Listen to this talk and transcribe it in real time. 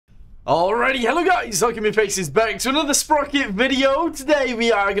Alrighty, hello guys, welcome your faces back to another Sprocket video. Today we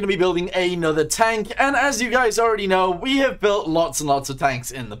are going to be building another tank, and as you guys already know, we have built lots and lots of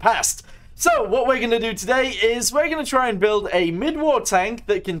tanks in the past. So what we're going to do today is we're going to try and build a mid-war tank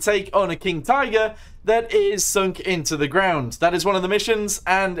that can take on a King Tiger that is sunk into the ground. That is one of the missions,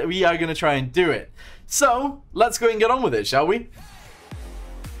 and we are going to try and do it. So let's go and get on with it, shall we?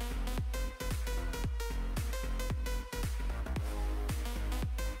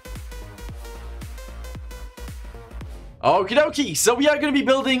 Okie dokie, so we are going to be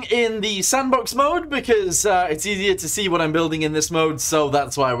building in the sandbox mode because it's easier to see what I'm building in this mode, so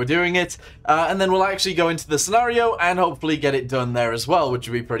that's why we're doing it. And then we'll actually go into the scenario and hopefully get it done there as well, which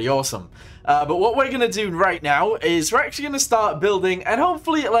would be pretty awesome. But what we're going to do right now is we're actually going to start building, and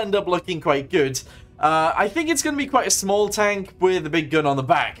hopefully it'll end up looking quite good. I think it's going to be quite a small tank with a big gun on the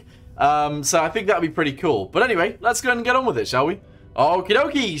back. So I think that'll be pretty cool. But anyway, let's go ahead and get on with it, shall we? Okie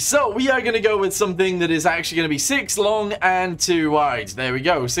dokie, so we are going to go with something that is actually going to be 6 long and 2 wide. There we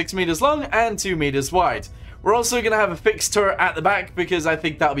go, 6 meters long and 2 meters wide. We're also going to have a fixed turret at the back because I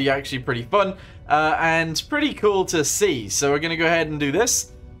think that'll be actually pretty fun and pretty cool to see. So we're going to go ahead and do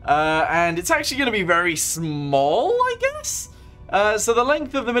this. And it's actually going to be very small, I guess. So the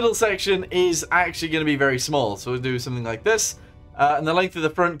length of the middle section is actually going to be very small. So we'll do something like this. And the length of the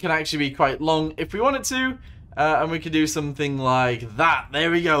front can actually be quite long if we wanted to. And we could do something like that.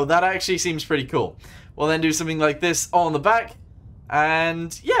 There we go. That actually seems pretty cool. We'll then do something like this on the back.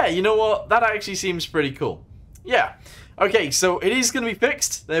 And yeah, you know what? That actually seems pretty cool. Yeah. Okay, so it is going to be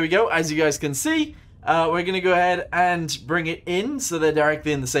fixed. There we go. As you guys can see, we're going to go ahead and bring it in so they're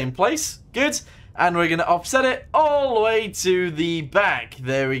directly in the same place. Good. And we're going to offset it all the way to the back.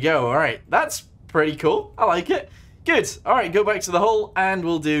 There we go. All right. That's pretty cool. I like it. Good. All right, go back to the hull and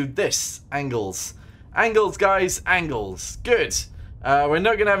we'll do this. Angles. Angles, guys, angles. Good. We're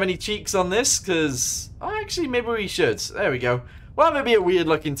not going to have any cheeks on this because... Oh, actually, maybe we should. There we go. We'll have it be a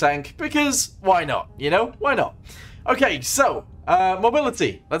weird-looking tank because why not? You know? Why not? Okay, so,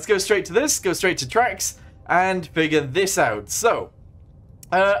 mobility. Let's go straight to this. Go straight to tracks and figure this out. So,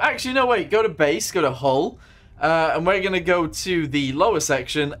 actually, no, wait. Go to base. Go to hull. And we're going to go to the lower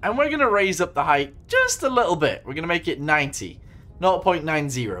section and we're going to raise up the height just a little bit. We're going to make it 90.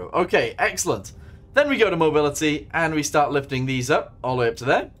 0.90. Okay, excellent. Then we go to mobility and we start lifting these up all the way up to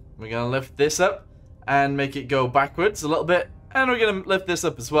there. We're going to lift this up and make it go backwards a little bit. And we're going to lift this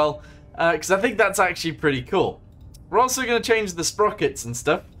up as well because I think that's actually pretty cool. We're also going to change the sprockets and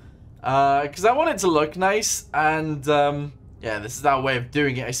stuff because I want it to look nice. And yeah, this is our way of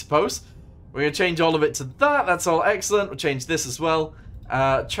doing it, I suppose. We're going to change all of it to that. That's all excellent. We'll change this as well.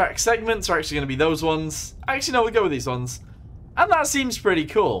 Track segments are actually going to be those ones. Actually, no, we'll go with these ones. And that seems pretty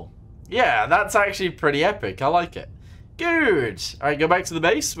cool. Yeah, that's actually pretty epic. I like it. Good. Alright, go back to the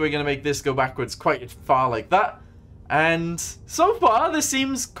base. We're going to make this go backwards quite far like that. And so far, this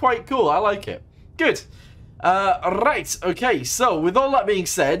seems quite cool. I like it. Good. Right. Okay, so with all that being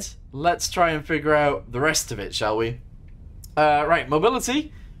said, let's try and figure out the rest of it, shall we? Right,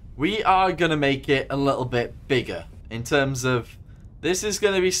 mobility. We are going to make it a little bit bigger in terms of... This is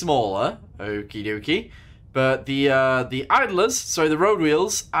going to be smaller. Okie dokie. But the idlers, sorry, the road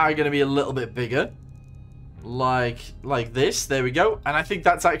wheels are going to be a little bit bigger. Like this. There we go. And I think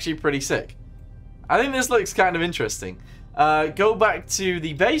that's actually pretty sick. I think this looks kind of interesting. Go back to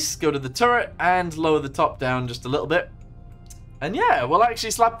the base, go to the turret, and lower the top down just a little bit. And yeah, we'll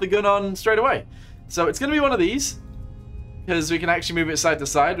actually slap the gun on straight away. So it's going to be one of these. Because we can actually move it side to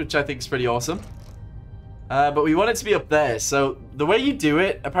side, which I think is pretty awesome. But we want it to be up there. So the way you do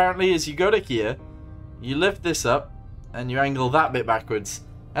it, apparently, is you go to here. You lift this up, and you angle that bit backwards.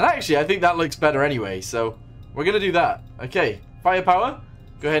 And actually, I think that looks better anyway, so we're going to do that. Okay, firepower.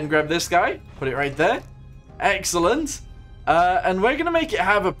 Go ahead and grab this guy. Put it right there. Excellent. And we're going to make it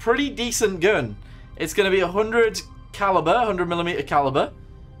have a pretty decent gun. It's going to be 100 caliber, 100mm caliber.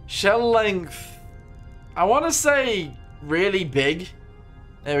 Shell length, I want to say really big.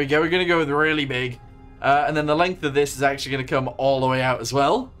 There we go. We're going to go with really big. And then the length of this is actually going to come all the way out as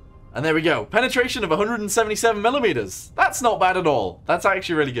well. And there we go. Penetration of 177mm. That's not bad at all. That's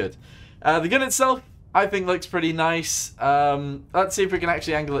actually really good. The gun itself, I think, looks pretty nice. Let's see if we can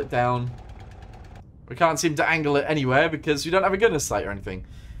actually angle it down. We can't seem to angle it anywhere because we don't have a gunner's sight or anything.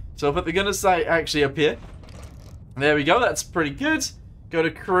 So I'll put the gunner's sight actually up here. There we go. That's pretty good. Go to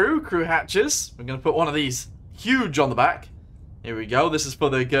crew hatches. We're going to put one of these huge on the back. Here we go. This is for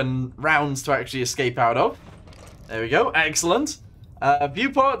the gun rounds to actually escape out of. There we go. Excellent.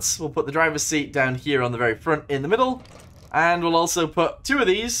 Viewports, we'll put the driver's seat down here on the very front in the middle. And we'll also put 2 of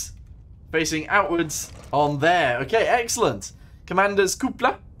these facing outwards on there. Okay, excellent. Commander's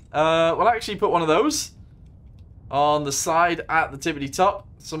cupola. We'll actually put one of those on the side at the tippity top,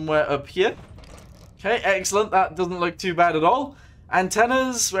 somewhere up here. Okay, excellent. That doesn't look too bad at all.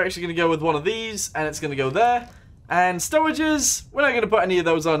 Antennas, we're actually going to go with one of these, and it's going to go there. And storages, we're not going to put any of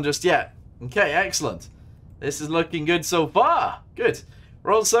those on just yet. Okay, excellent. This is looking good so far. Good.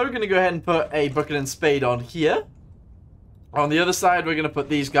 We're also going to go ahead and put a bucket and spade on here. On the other side, we're going to put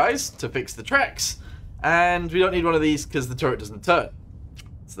these guys to fix the tracks. And we don't need one of these because the turret doesn't turn.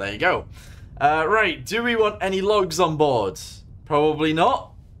 So there you go. Right, do we want any logs on board? Probably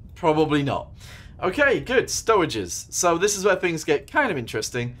not. Probably not. Okay, good. Storages. So this is where things get kind of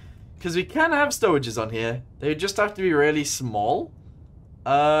interesting. Because we can have storages on here. They just have to be really small.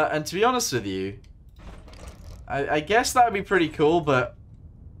 And to be honest with you, I guess that would be pretty cool, but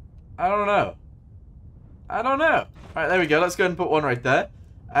I don't know. I don't know. Alright, there we go. Let's go ahead and put one right there.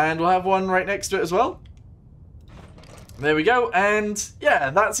 And we'll have one right next to it as well. There we go. And yeah,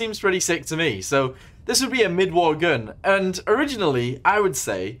 that seems pretty sick to me. So this would be a mid-war gun. And originally, I would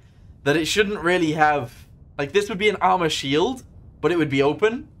say that it shouldn't really have... Like, this would be an armor shield, but it would be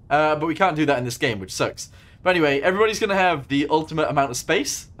open. But we can't do that in this game, which sucks. But anyway, everybody's going to have the ultimate amount of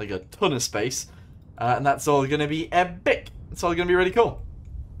space. Like a ton of space. And that's all going to be epic. It's all going to be really cool.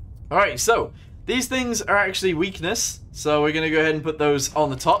 Alright, so these things are actually weakness. So we're going to go ahead and put those on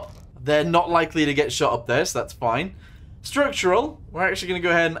the top. They're not likely to get shot up there, so that's fine. Structural, we're actually going to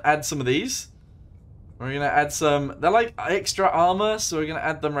go ahead and add some of these. We're going to add some, they're like extra armor, so we're going to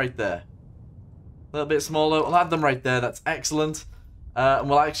add them right there. A little bit smaller, we'll add them right there, that's excellent. And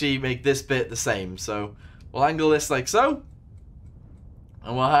we'll actually make this bit the same. So we'll angle this like so.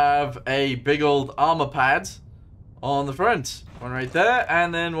 And we'll have a big old armor pad on the front. One right there,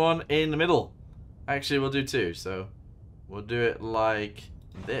 and then one in the middle. Actually, we'll do two, so we'll do it like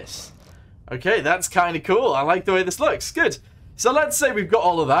this. Okay, that's kind of cool. I like the way this looks. Good. So let's say we've got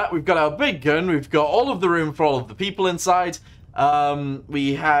all of that. We've got our big gun. We've got all of the room for all of the people inside.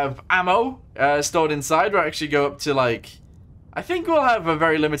 We have ammo stored inside. We'll actually go up to like... I think we'll have a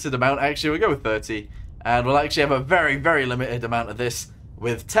very limited amount. Actually, we'll go with 30. And we'll actually have a very, very limited amount of this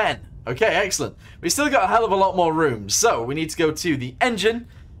with 10. Okay, excellent. We still got a hell of a lot more room. So we need to go to the engine.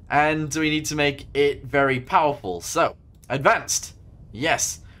 And we need to make it very powerful. So, advanced.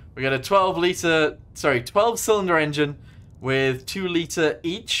 Yes. We got a 12 cylinder engine with 2 liter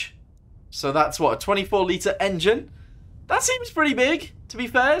each. So that's what, a 24 liter engine? That seems pretty big, to be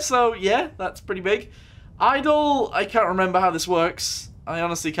fair. So yeah, that's pretty big. Idle, I can't remember how this works. I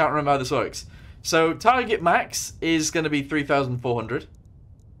honestly can't remember how this works. So target max is going to be 3,400.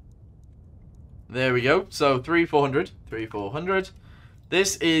 There we go. So 3,400.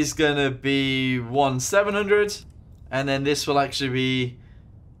 This is going to be 1,700. And then this will actually be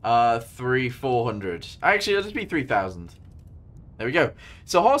 3,400. Actually, it'll just be 3,000. There we go.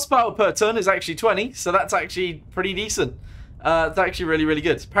 So horsepower per ton is actually 20, so that's actually pretty decent. It's actually really, really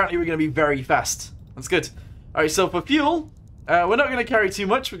good. Apparently, we're going to be very fast. That's good. All right, so for fuel, we're not going to carry too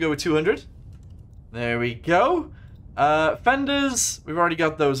much. We'll go with 200. There we go. Fenders, we've already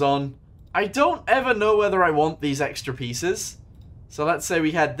got those on. I don't ever know whether I want these extra pieces. So let's say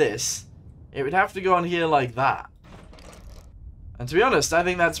we had this. It would have to go on here like that. And to be honest, I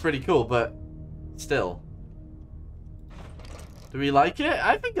think that's pretty cool, but still. Do we like it?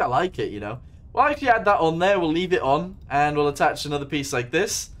 I think I like it, you know. We'll actually add that on there. We'll leave it on, and we'll attach another piece like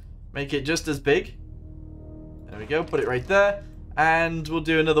this. Make it just as big. There we go. Put it right there. And we'll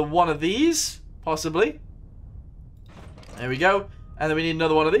do another one of these, possibly. There we go. And then we need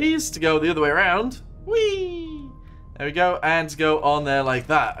another one of these to go the other way around. Whee! There we go. And to go on there like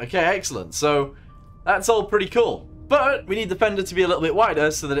that. Okay, excellent. So that's all pretty cool. But we need the fender to be a little bit wider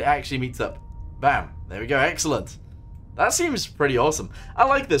so that it actually meets up. Bam. There we go. Excellent. That seems pretty awesome. I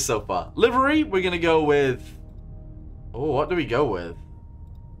like this so far. Livery, we're going to go with... Oh, what do we go with?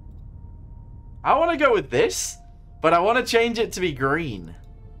 I want to go with this, but I want to change it to be green.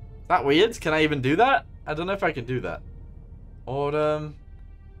 Is that weird? Can I even do that? I don't know if I can do that. Autumn.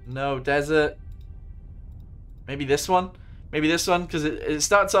 No, desert. Maybe this one? Maybe this one, because it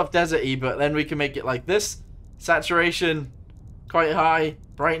starts off desert-y, but then we can make it like this. Saturation, quite high.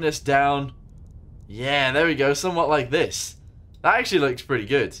 Brightness down. Yeah, there we go. Somewhat like this. That actually looks pretty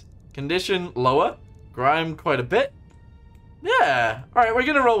good. Condition, lower. Grime, quite a bit. Yeah. Alright, we're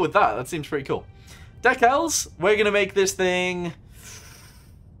going to roll with that. That seems pretty cool. Decals, we're going to make this thing...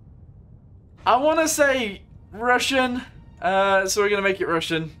 I want to say Russian. So we're going to make it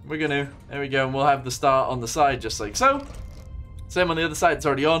Russian. We're going to... There we go. And we'll have the star on the side just like so. Same on the other side. It's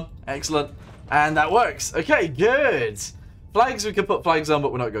already on. Excellent. And that works. Okay, good. Flags, we can put flags on,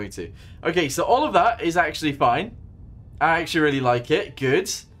 but we're not going to. Okay, so all of that is actually fine. I actually really like it. Good.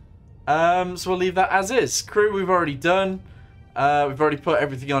 So we'll leave that as is. Crew we've already done. We've already put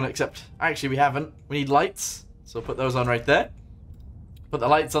everything on except... Actually, we haven't. We need lights. So we'll put those on right there. Put the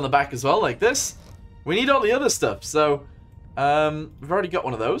lights on the back as well, like this. We need all the other stuff. So we've already got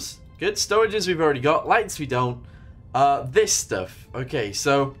one of those. Good. Storages we've already got. Lights we don't. This stuff. Okay,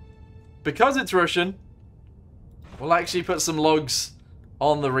 so because it's Russian, we'll actually put some logs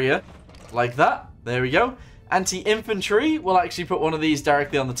on the rear. Like that. There we go. Anti-infantry, we'll actually put one of these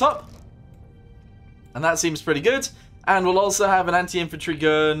directly on the top. And that seems pretty good. And we'll also have an anti-infantry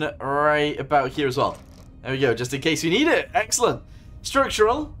gun right about here as well. There we go, just in case we need it. Excellent.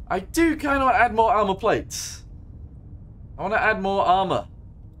 Structural, I do kind of want to add more armor plates. I want to add more armor.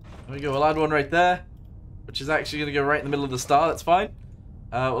 There we go, we'll add one right there, which is actually going to go right in the middle of the star. That's fine.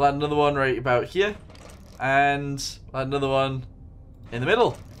 We'll add another one right about here. And we'll add another one in the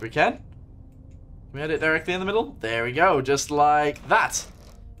middle, if we can. Can we add it directly in the middle? There we go, just like that.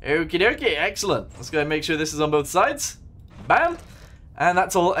 Okie dokie, excellent. Let's go ahead and make sure this is on both sides. Bam. And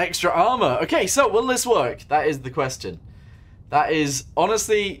that's all extra armor. Okay, so will this work? That is the question. That is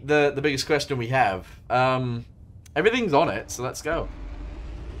honestly the biggest question we have. Everything's on it, so let's go.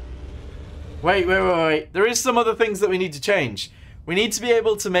 Wait. There is some other things that we need to change. We need to be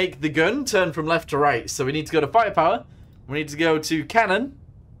able to make the gun turn from left to right. So we need to go to firepower. We need to go to cannon.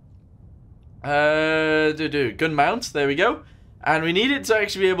 Gun mount. There we go. And we need it to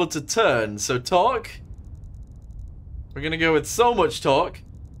actually be able to turn. So torque. We're going to go with so much torque.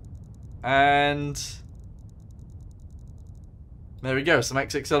 And there we go. Some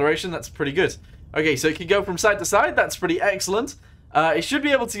X acceleration. That's pretty good. Okay, so it can go from side to side. That's pretty excellent. It should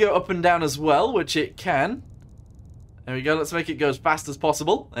be able to go up and down as well, which it can. There we go. Let's make it go as fast as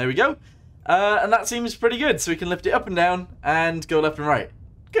possible. There we go. And that seems pretty good. So we can lift it up and down and go left and right.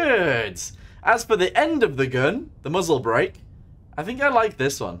 Good. As for the end of the gun, the muzzle brake, I think I like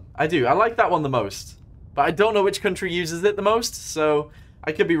this one. I do. I like that one the most. But I don't know which country uses it the most, so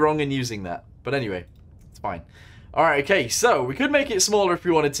I could be wrong in using that. But anyway, it's fine. Alright, okay, so we could make it smaller if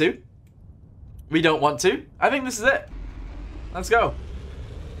we wanted to. We don't want to. I think this is it. Let's go.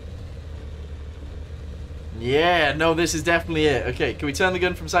 Yeah, no, this is definitely it. Okay, can we turn the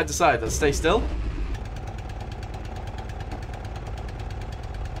gun from side to side? Let's stay still.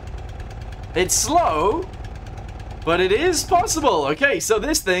 It's slow, but it is possible. Okay, so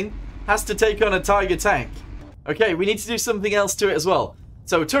this thing has to take on a Tiger tank. Okay, we need to do something else to it as well.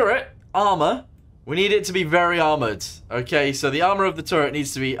 So turret, armor, we need it to be very armored. Okay, so the armor of the turret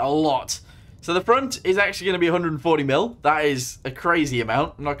needs to be a lot. So the front is actually going to be 140 mil. That is a crazy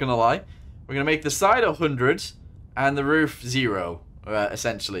amount, I'm not going to lie. We're going to make the side 100 and the roof 0,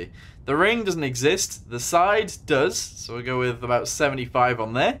 essentially. The ring doesn't exist. The side does, so we'll go with about 75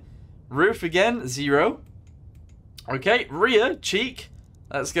 on there. Roof again, 0. Okay, rear, cheek.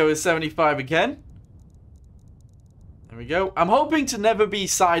 Let's go with 75 again. There we go. I'm hoping to never be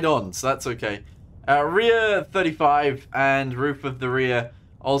side on, so that's okay. Rear, 35, and roof of the rear,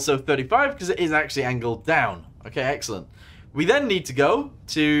 also 35, because it is actually angled down. Okay, excellent. We then need to go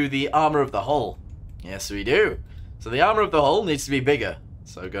to the armor of the hull. Yes, we do. So the armor of the hull needs to be bigger.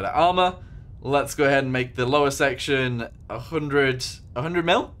 So go to armor. Let's go ahead and make the lower section 100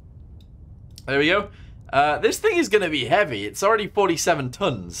 mil. There we go. This thing is going to be heavy. It's already 47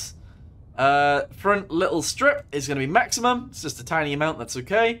 tons. Front little strip is going to be maximum. It's just a tiny amount. That's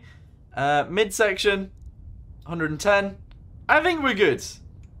okay. Midsection, 110. I think we're good.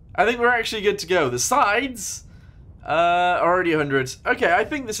 I think we're actually good to go. The sides already 100. Okay, I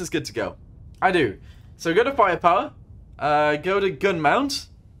think this is good to go. I do. So go to firepower. Go to gun mount.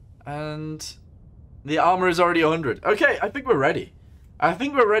 And the armor is already 100. Okay, I think we're ready. I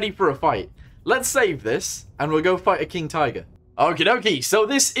think we're ready for a fight. Let's save this, and we'll go fight a King Tiger. Okie dokie, so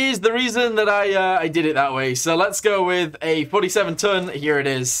this is the reason that I did it that way. So let's go with a 47 ton. Here it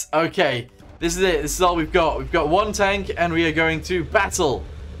is. Okay, this is it. This is all we've got. We've got one tank, and we are going to battle.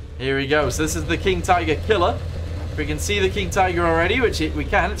 Here we go. So this is the King Tiger killer. If we can see the King Tiger already, which we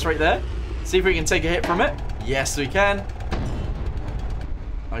can. It's right there. See if we can take a hit from it. Yes, we can.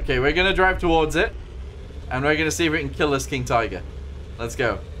 Okay, we're going to drive towards it, and we're going to see if we can kill this King Tiger. Let's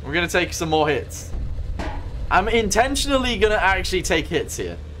go. We're going to take some more hits. I'm intentionally going to actually take hits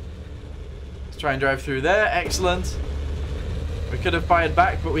here. Let's try and drive through there. Excellent. We could have fired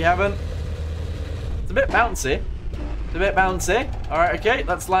back, but we haven't. It's a bit bouncy. It's a bit bouncy. Alright, okay.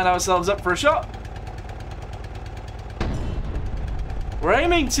 Let's line ourselves up for a shot. We're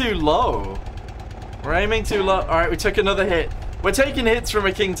aiming too low. We're aiming too low. Alright, we took another hit. We're taking hits from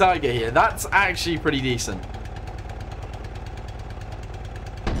a King Tiger here. That's actually pretty decent.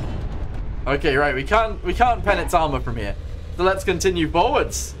 Okay, right, we can't pen its armor from here. So let's continue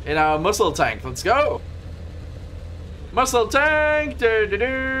forwards in our muscle tank. Let's go. Muscle tank. Doo -doo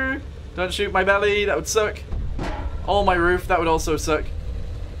 -doo. Don't shoot my belly. That would suck. All my roof. That would also suck.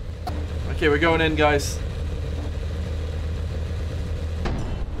 Okay, we're going in, guys.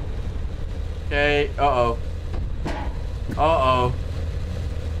 Okay. Uh-oh. Uh-oh.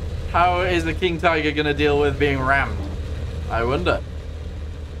 How is the King Tiger going to deal with being rammed? I wonder.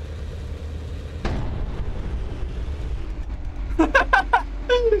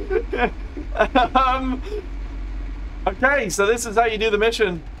 Okay, so this is how you do the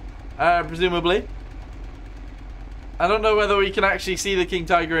mission, presumably. I don't know whether we can actually see the King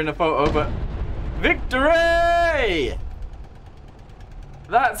Tiger in a photo, but victory!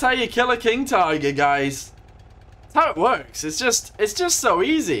 That's how you kill a King Tiger, guys. That's how it works. It's just so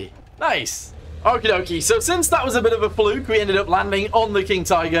easy. Nice. Okie dokie. So since that was a bit of a fluke, we ended up landing on the King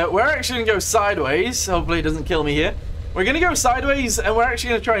Tiger. We're actually gonna go sideways. Hopefully it doesn't kill me here. We're gonna go sideways, and we're actually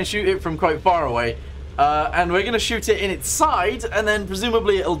gonna try and shoot it from quite far away. And we're gonna shoot it in its side, and then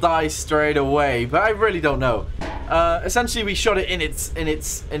presumably it'll die straight away. But I really don't know. Essentially, we shot it in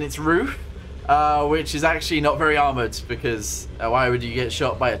its roof, which is actually not very armored because why would you get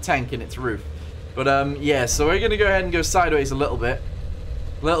shot by a tank in its roof? But yeah, so we're gonna go ahead and go sideways a little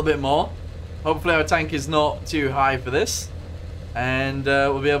bit more. Hopefully our tank is not too high for this, and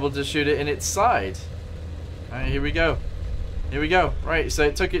we'll be able to shoot it in its side. All right, here we go. Here we go. Right, so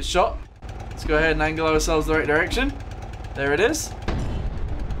it took its shot. Let's go ahead and angle ourselves the right direction. There it is.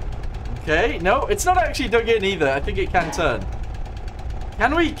 Okay, no, it's not actually dug in either. I think it can turn.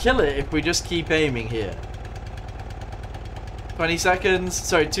 Can we kill it if we just keep aiming here? 20 seconds.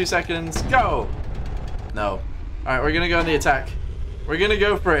 Sorry, 2 seconds. Go! No. Alright, we're going to go on the attack. We're going to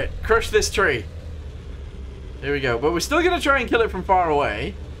go for it. Crush this tree. Here we go. But we're still going to try and kill it from far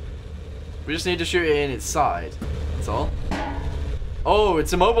away. We just need to shoot it in its side. That's all. Oh,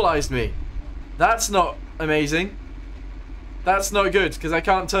 it's immobilized me. That's not amazing. That's not good, because I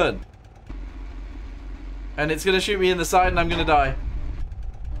can't turn. And it's going to shoot me in the side, and I'm going to die.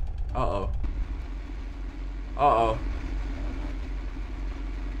 Uh-oh. Uh-oh.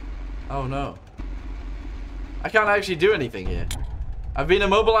 Oh, no. I can't actually do anything here. I've been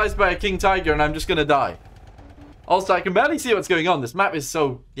immobilized by a King Tiger, and I'm just going to die. Also, I can barely see what's going on. This map is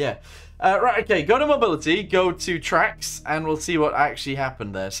so... yeah. Right, okay. Go to mobility. Go to tracks, and we'll see what actually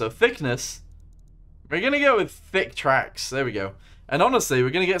happened there. So, thickness. We're going to go with thick tracks. There we go. And honestly,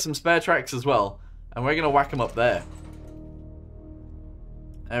 we're going to get some spare tracks as well. And we're going to whack them up there.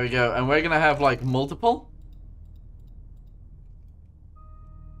 There we go. And we're going to have, like, multiple.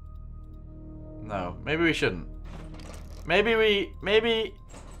 No. Maybe we shouldn't. Maybe we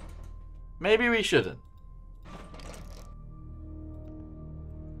shouldn't.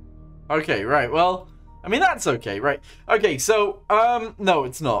 Okay, right. Well, I mean, that's okay, right? Okay, so, no,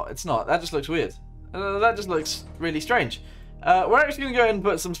 it's not. It's not. That just looks weird. That just looks really strange. We're actually going to go ahead and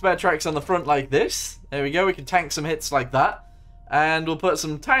put some spare tracks on the front like this. There we go. We can tank some hits like that. And we'll put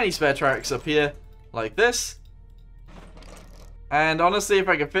some tiny spare tracks up here like this. And honestly, if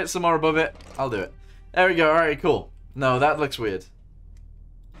I can fit some more above it, I'll do it. There we go. All right, cool. No, that looks weird.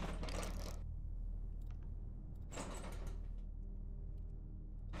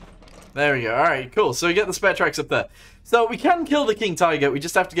 There we go. All right, cool. So we get the spare tracks up there. So we can kill the King Tiger. We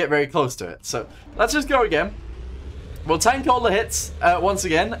just have to get very close to it. So let's just go again. We'll tank all the hits once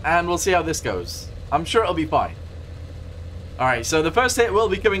again, and we'll see how this goes. I'm sure it'll be fine. All right, so the first hit will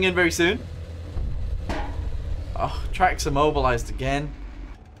be coming in very soon. Oh, tracks immobilized again.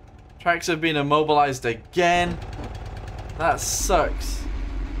 Tracks have been immobilized again. That sucks.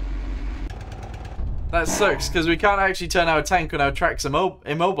 That sucks, because we can't actually turn our tank when our tracks are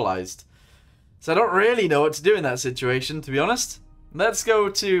immobilized. So I don't really know what to do in that situation, to be honest. Let's go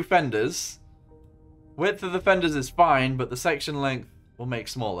to fenders. Width of the fenders is fine, but the section length will make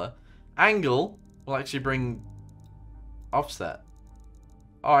smaller. Angle will actually bring offset.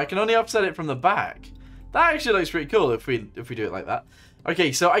 Oh, I can only offset it from the back. That actually looks pretty cool if we do it like that.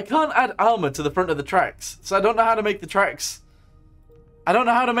 Okay, so I can't add armor to the front of the tracks. So I don't know how to make the tracks... I don't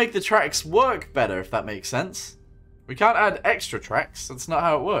know how to make the tracks work better, if that makes sense. We can't add extra tracks. That's not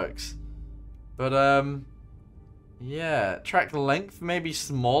how it works. But, yeah. Track length maybe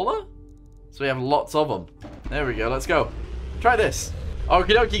smaller? So we have lots of them. There we go. Let's go. Try this.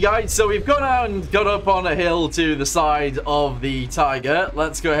 Okie dokie, guys. So we've gone out and got up on a hill to the side of the Tiger.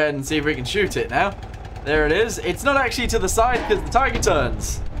 Let's go ahead and see if we can shoot it now. There it is. It's not actually to the side because the Tiger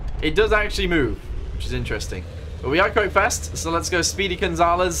turns. It does actually move, which is interesting. But we are quite fast, so let's go Speedy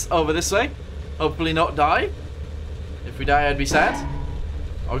Gonzalez over this way. Hopefully not die. If we die, I'd be sad.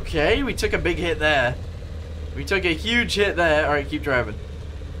 Okay, we took a big hit there. We took a huge hit there. Alright, keep driving.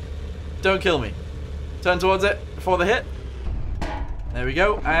 Don't kill me. Turn towards it before the hit. There we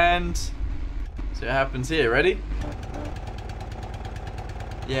go. And see what happens here. Ready?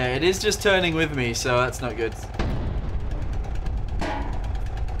 Yeah, it is just turning with me, so that's not good.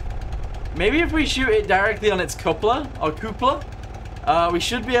 Maybe if we shoot it directly on its coupler, or cupola, we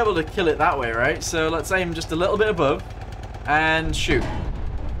should be able to kill it that way, right? So let's aim just a little bit above, and shoot.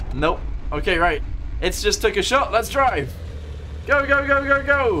 Nope. Okay, right. It's just took a shot. Let's drive. Go, go, go, go,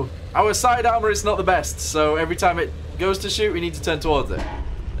 go. Our side armor is not the best, so every time it goes to shoot, we need to turn towards it.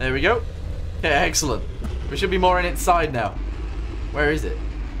 There we go. Okay, excellent. We should be more in its side now. Where is it?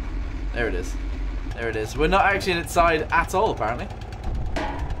 There it is. There it is. We're not actually in its side at all, apparently.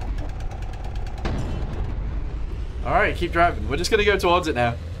 Alright, keep driving. We're just going to go towards it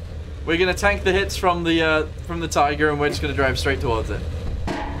now. We're going to tank the hits from the Tiger, and we're just going to drive straight towards it.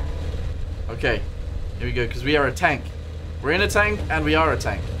 Okay. Here we go, because we are a tank. We're in a tank, and we are a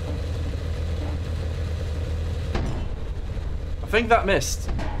tank. I think that missed.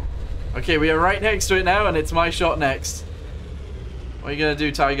 Okay, we are right next to it now, and it's my shot next. What are you going to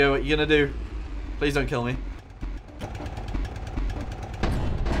do, Tiger? What are you going to do? Please don't kill me.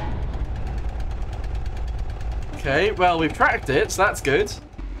 Okay, well, we've tracked it, so that's good.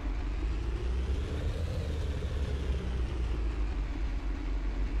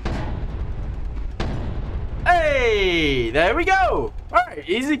 Hey, there we go. Alright,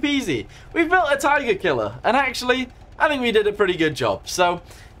 easy peasy. We've built a Tiger killer, and actually, I think we did a pretty good job. So,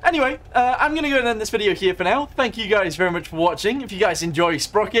 anyway, I'm going to go and end this video here for now. Thank you guys very much for watching. If you guys enjoy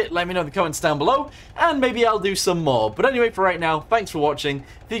Sprocket, let me know in the comments down below, and maybe I'll do some more. But anyway, for right now, thanks for watching.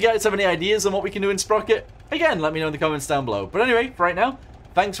 If you guys have any ideas on what we can do in Sprocket, again, let me know in the comments down below. But anyway, for right now,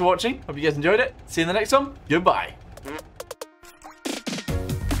 thanks for watching. Hope you guys enjoyed it. See you in the next one. Goodbye.